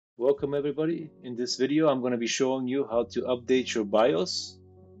Welcome everybody. In this video, I'm going to be showing you how to update your BIOS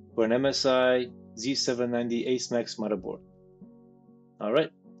for an MSI Z790 Ace Max motherboard.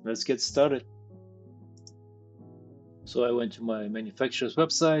 Alright, let's get started. So I went to my manufacturer's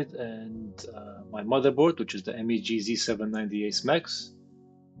website and my motherboard, which is the MEG Z790 Ace Max.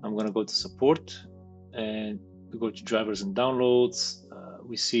 I'm going to go to support and we go to drivers and downloads.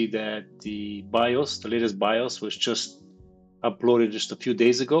 We see that the BIOS, the latest BIOS, was just uploaded just a few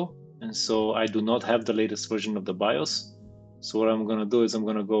days ago, and so I do not have the latest version of the BIOS. So what I'm going to do is I'm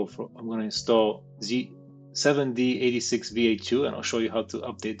going to install Z7D86VA2 and I'll show you how to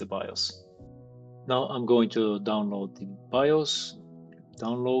update the BIOS. Now I'm going to download the BIOS.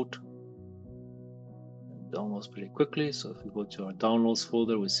 Downloads pretty quickly. So if we go to our downloads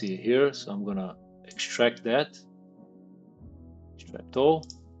folder, we see it here. So I'm going to extract that. Extract all.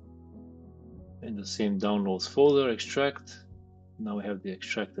 In the same downloads folder, extract. Now we have the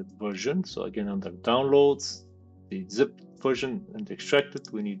extracted version. So again, under downloads, the zip version and the extracted,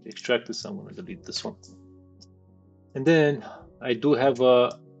 we need the extracted, so I'm going to delete this one. And then I do have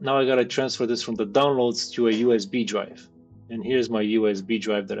now I got to transfer this from the downloads to a USB drive. And here's my USB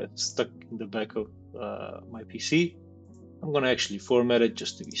drive that I've stuck in the back of my PC. I'm going to actually format it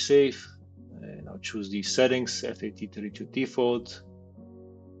just to be safe. And I'll choose these settings, FAT32 default.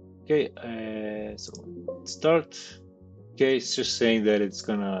 Okay, so start. Okay, it's just saying that it's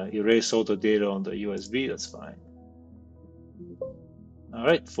gonna erase all the data on the USB. That's fine. All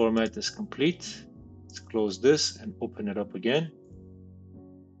right, format is complete. Let's close this and open it up again.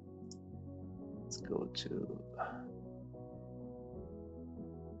 Let's go to,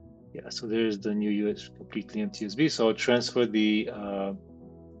 yeah, so there's the new USB, completely empty USB. So I'll transfer the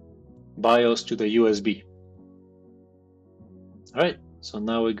BIOS to the USB. All right, so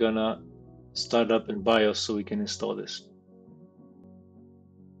now we're gonna start up in BIOS so we can install this.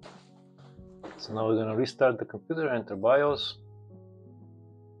 So now we're going to restart the computer, enter BIOS.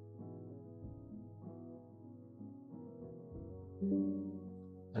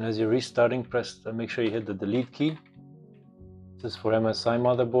 And as you're restarting, make sure you hit the delete key. This is for MSI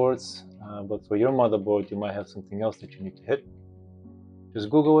motherboards, but for your motherboard, you might have something else that you need to hit. Just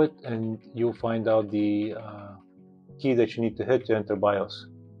Google it and you'll find out the key that you need to hit to enter BIOS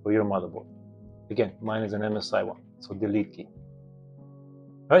for your motherboard. Again, mine is an MSI one, so delete key.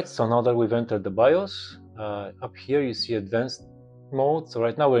 Right, so now that we've entered the BIOS, up here you see advanced mode. So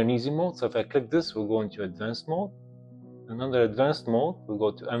right now we're in easy mode. So if I click this, we'll go into advanced mode. And under advanced mode, we'll go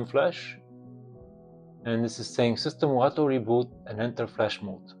to M-Flash. And this is saying system will auto reboot and enter flash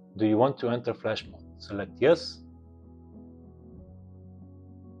mode. Do you want to enter flash mode? Select yes.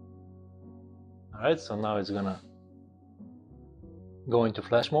 All right, so now it's gonna go into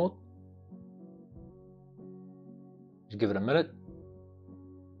flash mode. Just give it a minute.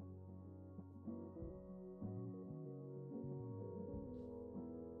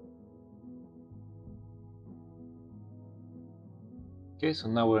 Okay, so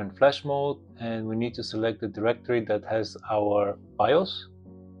now we're in flash mode and we need to select the directory that has our BIOS.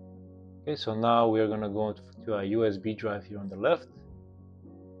 Okay, so now we're going to go to our USB drive here on the left.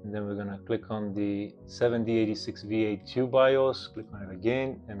 And then we're going to click on the 7D86VA2 BIOS, click on it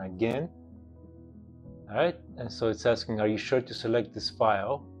again and again. All right, and so it's asking, are you sure to select this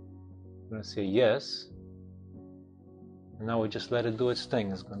file? I'm going to say yes. And now we just let it do its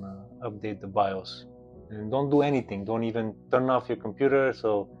thing. It's going to update the BIOS. And don't do anything, don't even turn off your computer,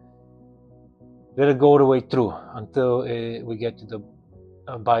 so let it go all the way through until we get to the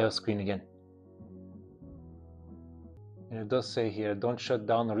BIOS screen again. And it does say here, don't shut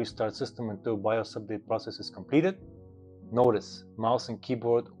down or restart system until BIOS update process is completed. Notice, mouse and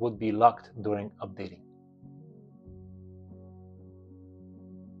keyboard would be locked during updating.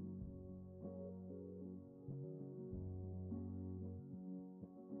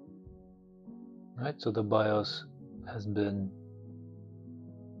 Right, so the BIOS has been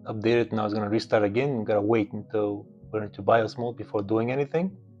updated. Now it's going to restart again. We've got to wait until we're into BIOS mode before doing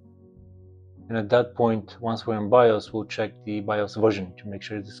anything. And at that point, once we're in BIOS, we'll check the BIOS version to make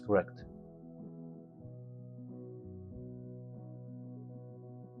sure it is correct.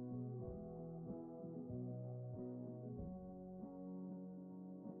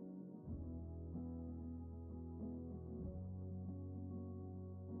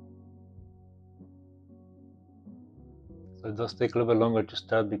 So it does take a little bit longer to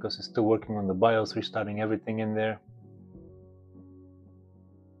start because it's still working on the BIOS, restarting everything in there.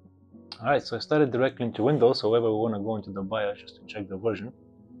 Alright, so I started directly into Windows, however we want to go into the BIOS just to check the version.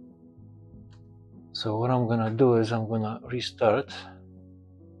 So what I'm going to do is I'm going to restart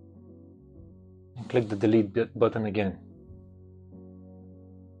and click the delete button again.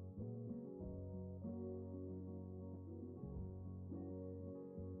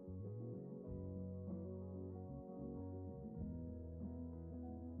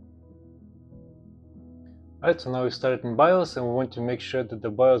 Alright, so now we started in BIOS and we want to make sure that the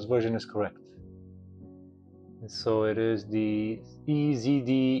BIOS version is correct. And so it is the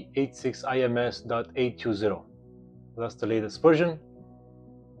EZD86IMS.820. That's the latest version.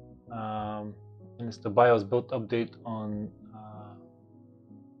 And it's the BIOS build update on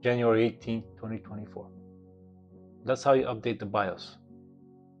January 18th, 2024. That's how you update the BIOS.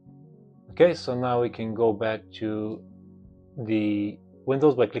 Okay, so now we can go back to the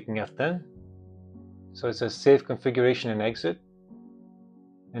Windows by clicking F10. So it says save configuration and exit.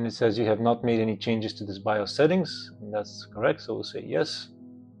 And it says you have not made any changes to this BIOS settings. And that's correct, so we'll say yes.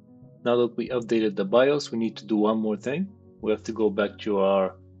 Now that we updated the BIOS, we need to do one more thing. We have to go back to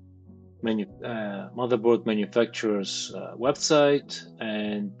our motherboard manufacturer's website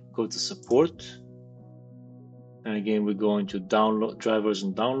and go to support. And again, we're going to download drivers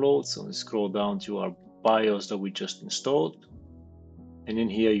and downloads. So we scroll down to our BIOS that we just installed. And in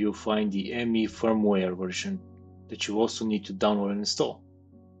here, you'll find the ME firmware version that you also need to download and install.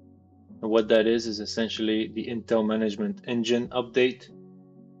 And what that is essentially the Intel Management Engine update,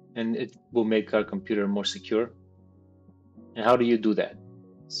 and it will make our computer more secure. And how do you do that?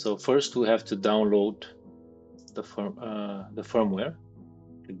 So first, we have to download the firmware.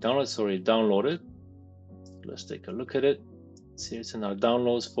 Click download. It's already downloaded. Let's take a look at it. See, it's in our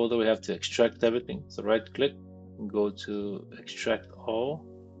downloads folder. We have to extract everything. So right-click and go to extract all.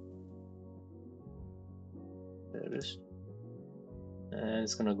 There it is. And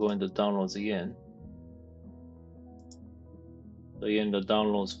it's going to go into downloads again. So here in the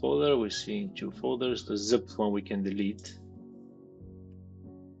downloads folder, we're seeing two folders. The zipped one we can delete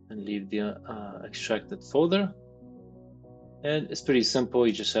and leave the extracted folder. And it's pretty simple.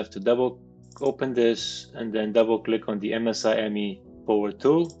 You just have to open this and then double click on the MSI ME Power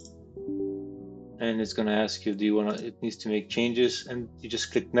tool. And it's going to ask you, it needs to make changes, and you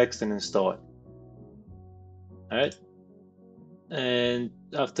just click next and install it. All right. And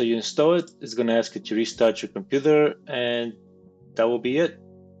after you install it, it's going to ask you to restart your computer, and that will be it.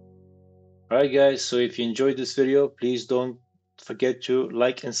 All right, guys. So if you enjoyed this video, please don't forget to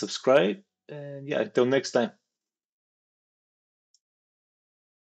like and subscribe. And yeah, until next time.